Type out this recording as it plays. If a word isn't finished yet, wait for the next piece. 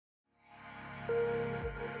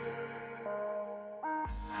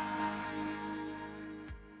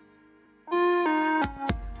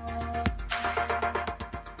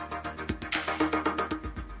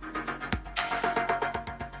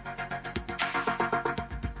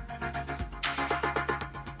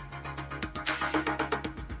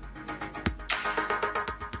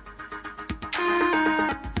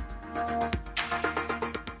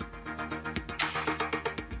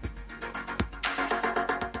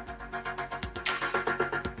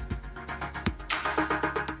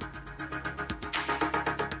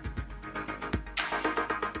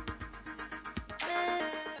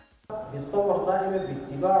يتطور دائما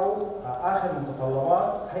باتباعه اخر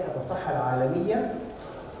متطلبات هيئه الصحه العالميه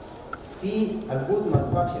في الجود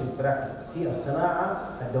مانوفاكتشرنج براكتس، في الصناعه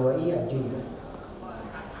الدوائيه الجيده.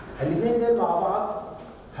 الاثنين دول مع بعض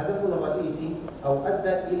هدفهم الرئيسي او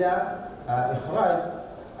ادى الى اخراج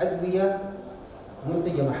ادويه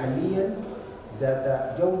منتجه محليا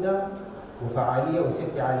ذات جوده وفعاليه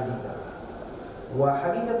وسيفتي عالي جدا.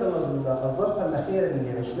 وحقيقه الظرف الاخير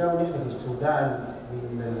اللي عشناه نحن في السودان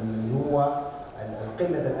اللي هو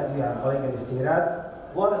قله الادويه عن طريق الاستيراد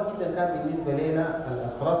واضح جدا كان بالنسبه لنا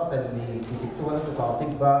الترست اللي كسبتوها انتم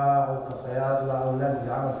كاطباء او كصيادله او ناس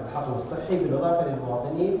بيعملوا في الحقل الصحي بالاضافه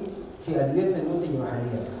للمواطنين في ادويتنا المنتجه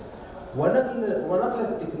محليا. ونقل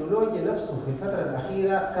التكنولوجيا نفسه في الفتره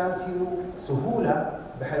الاخيره كان فيه سهوله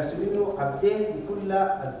بحيث انه ابديت لكل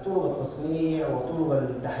طرق التصنيع وطرق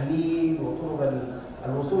التحليل وطرق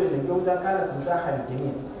الوصول الى الجوده كانت متاحه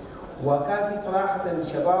للجميع. وكان في صراحه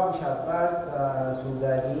شباب وشابات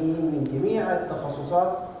سودانيين من جميع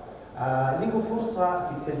التخصصات لقوا فرصه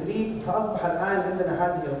في التدريب، فاصبح الان عندنا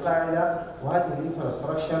هذه القاعده وهذه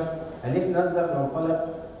الانفراستراكشر اللي نقدر ننطلق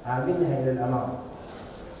منها الى الامام.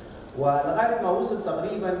 ولغايه ما وصل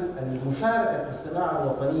تقريبا المشاركه الصناعه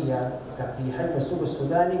الوطنيه في حجم السوق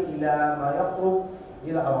السوداني الى ما يقرب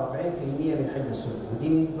الى 40% من حجم السوق، ودي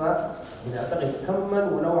نسبه بنعتقد كما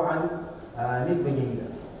ونوعا نسبه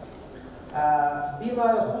جيده.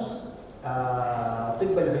 بما يخص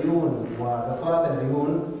طب العيون وقطرات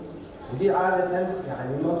العيون، ودي عاده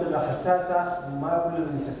يعني منطقه حساسه ما كل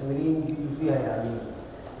المستثمرين بيجوا فيها، يعني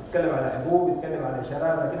يتكلم على حبوب يتكلم على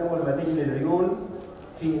شراب، لكن اول ما تيجي للعيون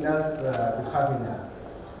في ناس بتخاف منها.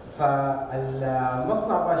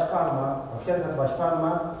 فالمصنع باش فارما او شركه باش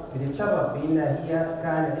فارما بتتشرف بانها هي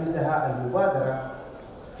كان عندها المبادره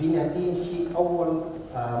في انها تنشئ اول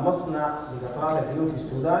مصنع لقطرات العيون في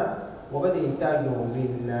السودان، وبدا انتاجه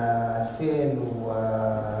من 2000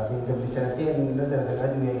 ومن قبل سنتين نزلت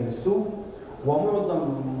الادويه الى السوق،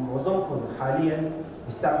 ومعظمكم حاليا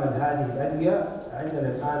يستعمل هذه الادويه. عندنا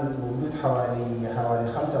الان موجود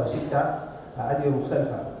حوالي 5 أو 6 أدوية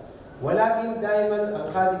مختلفة، ولكن دائما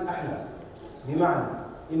القادم أحلى، بمعنى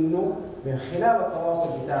إنه من خلال التواصل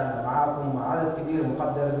بتاعنا معاكم مع عدد كبير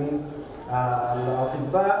مقدر من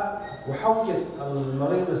الأطباء وحوجة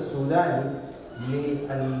المريض السوداني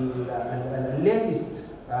للليتست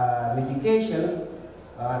ميديكيشن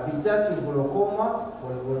بالذات في الجلوكوما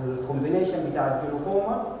والكومبينيشن بتاع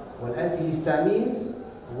الجلوكوما والأنتي هيستامينز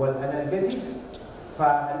والأنالجيزكس.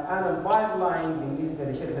 فالان البايب لاين بالنسبه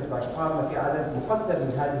لشركه باش فارما في عدد مقدر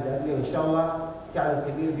من هذه الادويه، ان شاء الله في عدد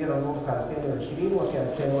كبير بيرى النور في 2020 وفي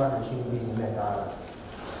 2021 باذن الله تعالى.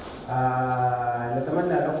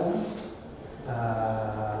 نتمنى لكم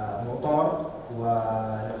مؤتمر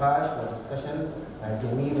ونقاش ودسكشن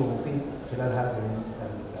جميل ومفيد خلال هذه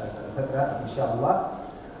الفتره ان شاء الله.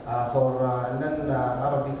 For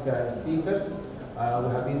non-Arabic speakers, we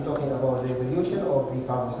have been talking about the evolution of the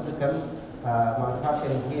pharmaceutical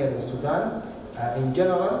manufacturing here in Sudan in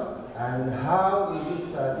general, and how in this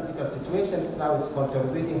difficult situations now it's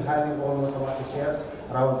contributing, having almost a market share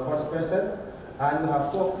around 40%. And we have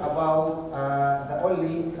talked about the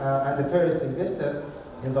only and the first investors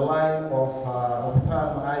in the line of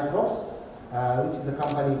pharma eye drops, which is the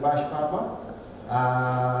company Bash Pharma,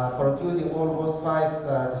 producing almost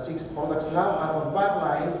 5 to 6 products now. And on the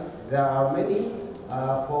pipeline there are many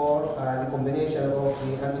for the combination of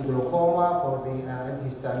the anti-glaucoma, for the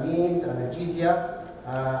antihistamines, analgesia,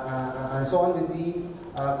 and so on, with the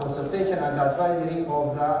consultation and advisory of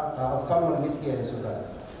the ophthalmologist here in Sudan.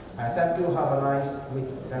 Thank you. Have a nice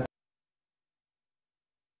meeting. Thank you.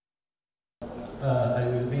 I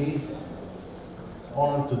will be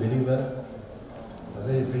honored to deliver a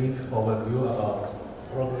very brief overview about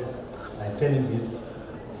progress and challenges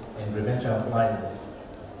in prevention of blindness.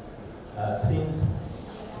 Since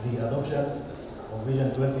the adoption of Vision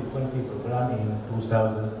 2020 program in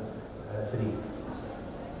 2003.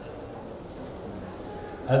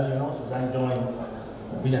 As you know, Sudan joined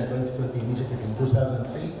Vision 2020 initiative in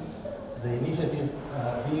 2003. The initiative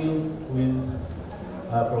deals with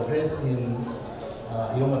progress in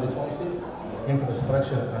human resources,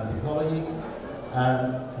 infrastructure and technology, and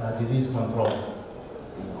disease control.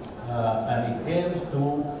 And it aims to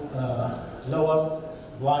lower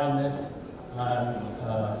blindness and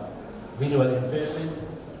visual impairment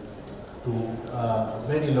to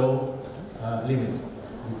very low limits,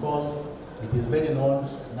 because it is very known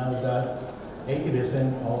now that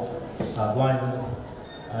 80% of blindness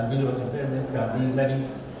and visual impairment can be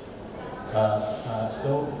managed.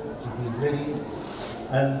 So it is very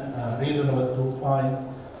unreasonable to find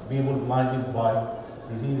people blinded by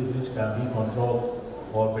diseases which can be controlled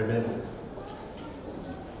or prevented.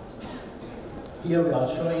 Here we are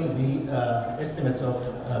showing the estimates of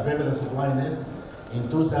prevalence of blindness. In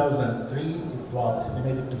 2003, it was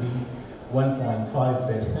estimated to be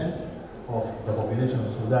 1.5% of the population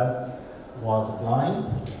of Sudan was blind.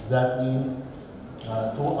 That means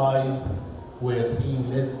 2 eyes were seeing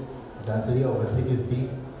less than 3/60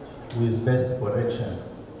 with best correction.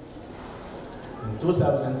 In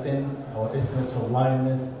 2010, our estimates for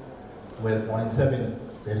blindness were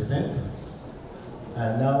 0.7%.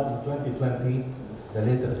 And now in 2020, the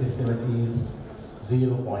latest estimate is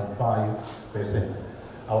 0.5%.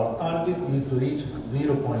 Our target is to reach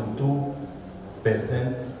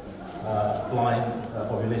 0.2% blind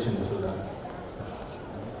population in Sudan.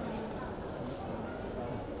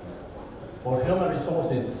 For human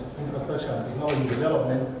resources, infrastructure, and technology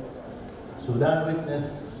development, Sudan witnessed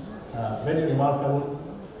very remarkable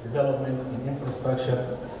development in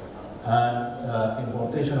infrastructure and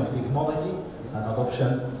importation of technology and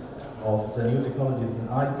adoption of the new technologies in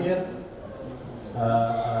eye care.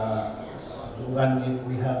 And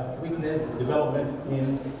we have witnessed development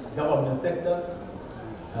in government sector,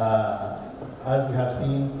 as we have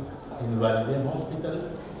seen in Walidain Hospital,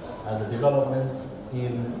 and the developments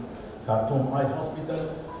in Khartoum Eye Hospital,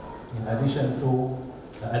 in addition to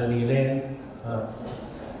Al-Milan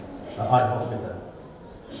Eye Hospital.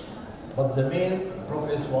 But the main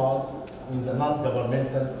progress was in the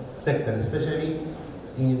non-governmental sector, especially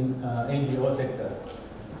in NGO sector.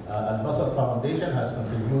 Al-Basar Foundation has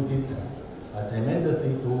contributed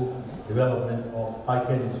tremendously to development of eye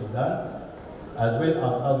care in Sudan, as well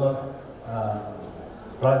as other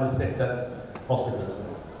private sector hospitals.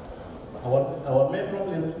 Our main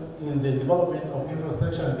problem in the development of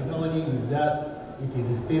infrastructure and technology is that it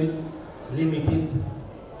is still limited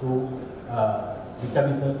to the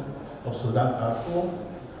capital of Sudan, Khartoum,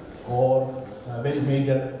 or very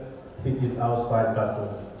major cities outside Khartoum.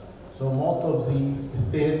 So most of the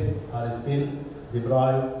states are still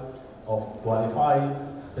deprived of qualified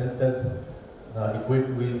centers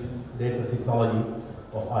equipped with latest technology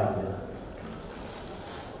of eye care.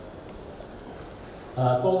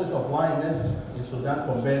 Causes of blindness in Sudan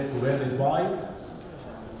compared to worldwide,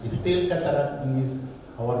 still cataract is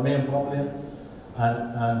our main problem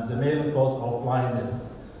and the main cause of blindness.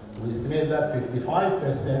 We estimate that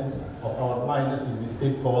 55% of our blindness is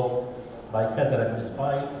still caused by cataract,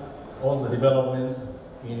 despite all the developments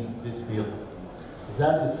in this field.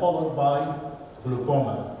 That is followed by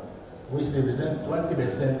glaucoma, which represents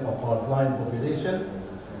 20% of our blind population.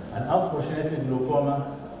 And unfortunately, glaucoma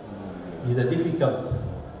is a difficult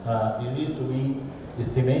disease to be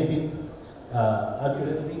estimated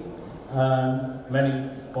accurately, and many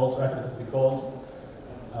also accurately, because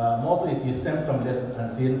mostly it is symptomless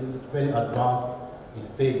until very advanced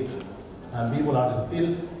stage, and people are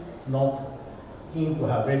still not keen to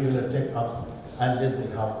have regular checkups unless they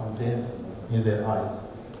have complaints in their eyes.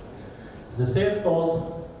 The third cause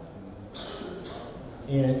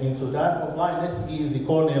in Sudan for blindness is the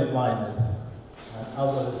corneal blindness. As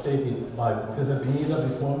was stated by Professor Benita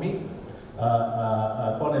before me,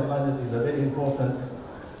 corneal blindness is a very important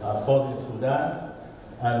cause in Sudan,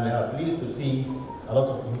 and we are pleased to see a lot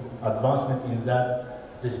of advancement in that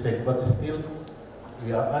respect, but still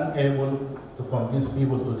we are unable to convince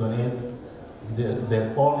people to donate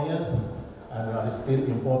their corneas, and we are still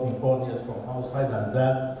importing corneas from outside, and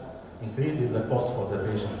that increases the cost for the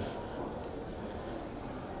patient.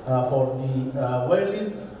 For the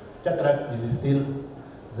world, cataract is still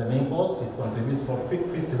the main cause. It contributes for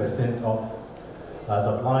 50% of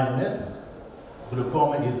the blindness.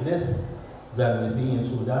 Glaucoma is less than we see in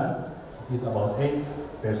Sudan. It is about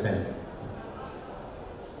 8%.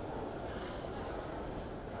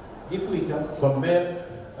 If we compare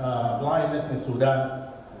blindness in Sudan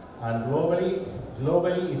and globally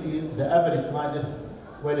it is the average blindness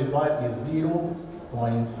worldwide is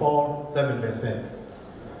 0.47%.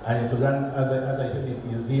 And in Sudan, as I said, it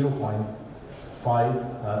is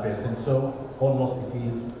 0.5%. So almost it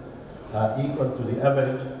is equal to the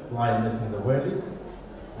average blindness in the world.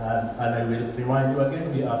 And I will remind you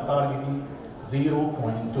again, we are targeting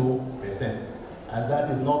 0.2%. And that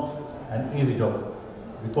is not an easy job,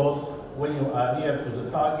 because when you are near to the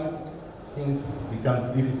target, things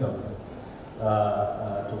become difficult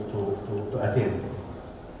to attain.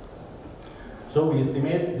 So we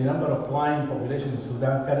estimate the number of blind population in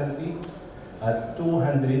Sudan currently at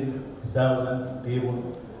 200,000 people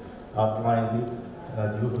are blinded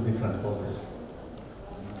due to different causes.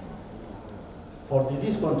 For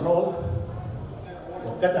disease control,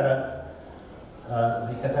 for cataract,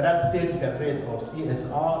 the cataract surgical rate, or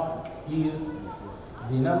CSR, is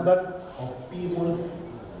the number of people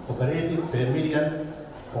operated per million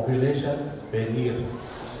population per year.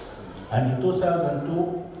 And in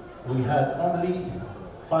 2002, we had only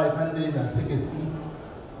 560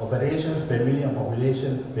 operations per million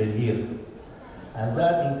population per year. And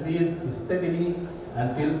that increased steadily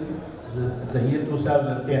until the year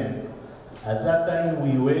 2010. At that time,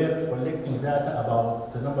 we were collecting data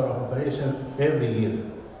about the number of operations every year.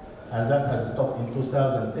 And that has stopped in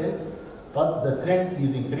 2010, but the trend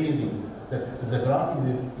is increasing. The graph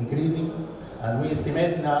is increasing, and we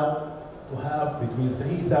estimate now to have between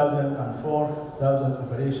 3,000 and 4,000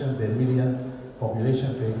 operations per million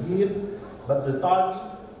population per year, but the target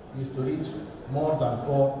is to reach more than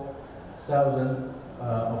 4,000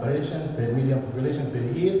 operations per million population per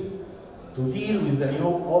year to deal with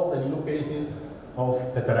all the new cases of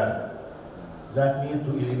cataract. That means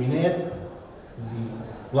to eliminate the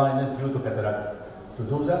blindness due to cataract. To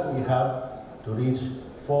do that, we have to reach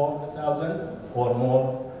 4,000 or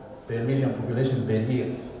more per million population per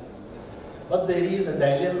year. But there is a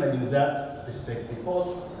dilemma in that respect, because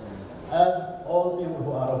as all people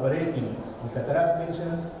who are operating on cataract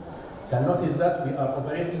patients can notice that we are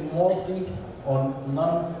operating mostly on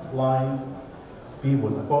non-blind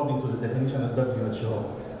people, according to the definition of WHO.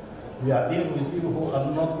 We are dealing with people who are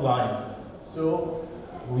not blind. So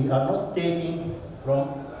we are not taking from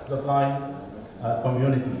the blind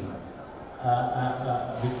community.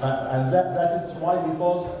 And that is why,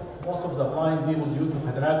 because most of the blind people due to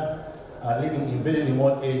cataract are living in very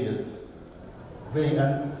remote areas, very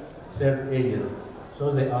unserved areas,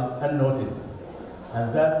 so they are unnoticed.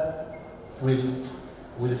 And that will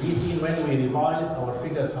be seen when we revise our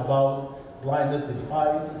figures about blindness.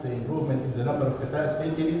 Despite the improvement in the number of cataract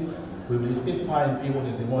surgeries, we will still find people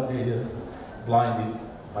in remote areas blinded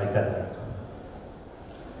by cataract.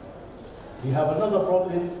 We have another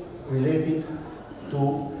problem related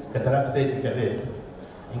to cataract surgical rate.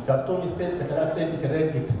 In Khartoum State, cataract surgical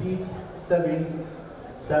rate exceeds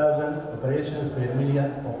 7,000 operations per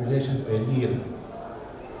million population per year.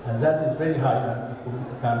 And that is very high, and it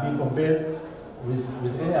can be compared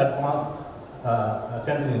with any advanced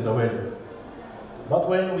country in the world. But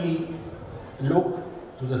when we look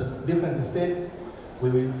to the different states, we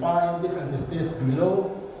will find different states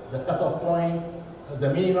below the cutoff point. The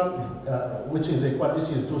minimum is, which is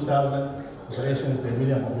 2,000 operations per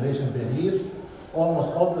million population per year.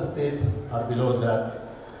 Almost all the states are below that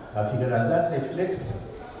figure, and that reflects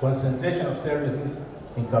concentration of services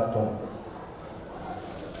in Khartoum.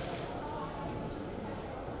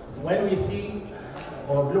 When we see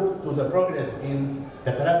or look to the progress in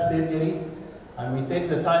cataract surgery, and we take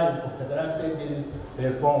the type of cataract surgeries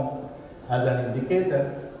performed as an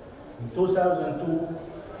indicator, in 2002,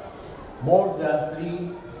 more than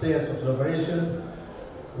 3/4 of the operations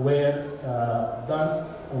were done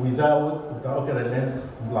without intraocular lens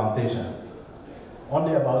implantation.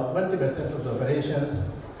 Only about 20% of the operations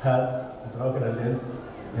had intraocular lens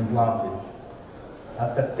implanted.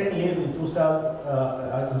 After 10 years, in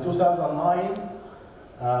 2009,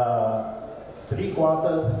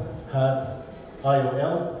 3/4 had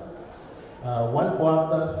IOLs,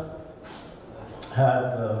 1/4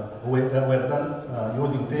 were done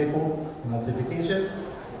using phaco emulsification,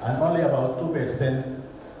 and only about 2%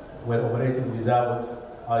 were operated without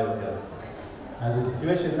IOL. And the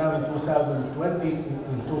situation now in 2020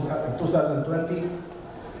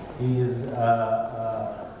 is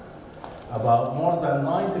about more than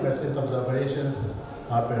 90% of the operations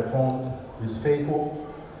are performed with phaco,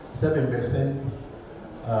 7%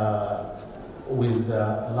 with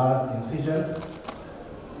a large incision,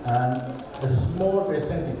 and a small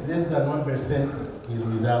percentage, less than 1%, is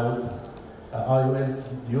without IOL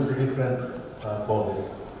due to different causes.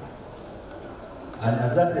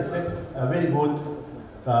 And that reflects a very good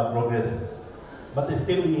progress. But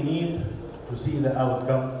still we need to see the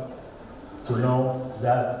outcome to know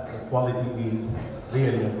that the quality is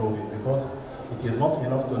really improving, because it is not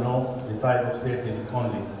enough to know the type of surgery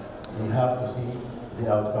only. We have to see the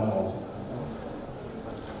outcome also.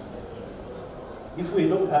 If we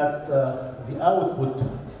look at the output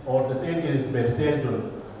or the surgeries per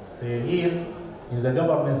surgeon per year in the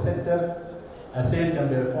government sector, a surgeon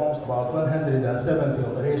performs about 170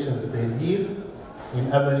 operations per year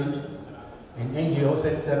in average. In NGO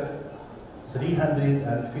sector,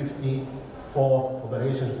 354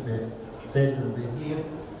 operations per surgeon per year.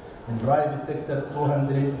 In private sector,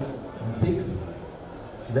 206.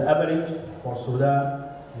 The average for Sudan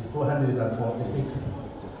is 246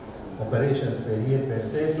 operations per year per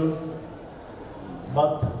surgeon.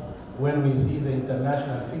 But when we see the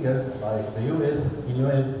international figures, like the US, in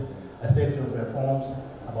US, a surgeon performs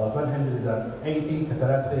about 180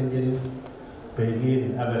 cataract surgeries per year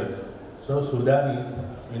in average. So Sudan is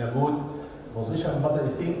in a good position, but I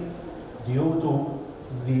think due to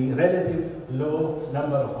the relative low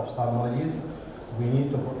number of ophthalmologists, we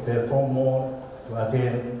need to perform more to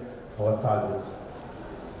attain our targets.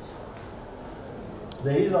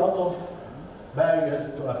 There is a lot of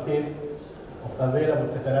barriers to uptake of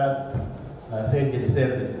available cataract surgery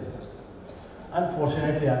services.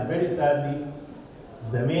 Unfortunately and very sadly,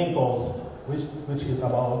 the main cause, which is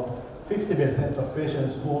about 50% of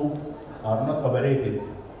patients who are not operated,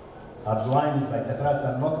 are blinded by cataract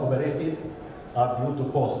and not operated, are due to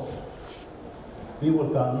cost. People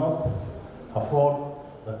cannot afford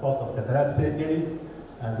the cost of cataract surgeries,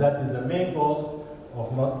 and that is the main cause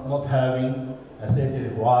of not having a surgery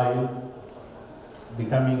while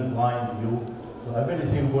becoming blind due to a very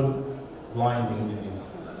simple blinding disease.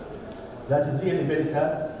 That is really very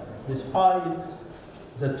sad, despite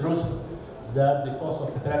the truth that the cost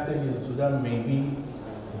of cataract surgery in Sudan may be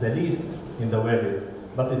the least in the world,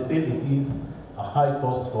 but still it is a high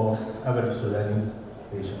cost for average Sudanese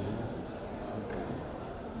patient.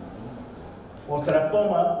 For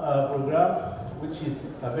trachoma program, which is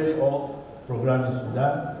a very old program in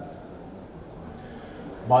Sudan,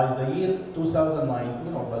 by the year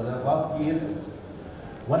 2019, or by the last year,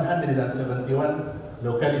 171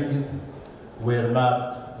 localities were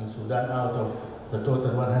mapped in Sudan out of the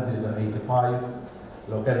total 185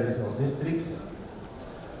 localities or districts.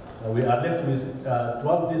 We are left with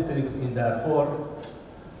 12 districts in Darfur,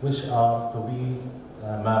 which are to be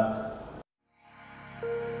mapped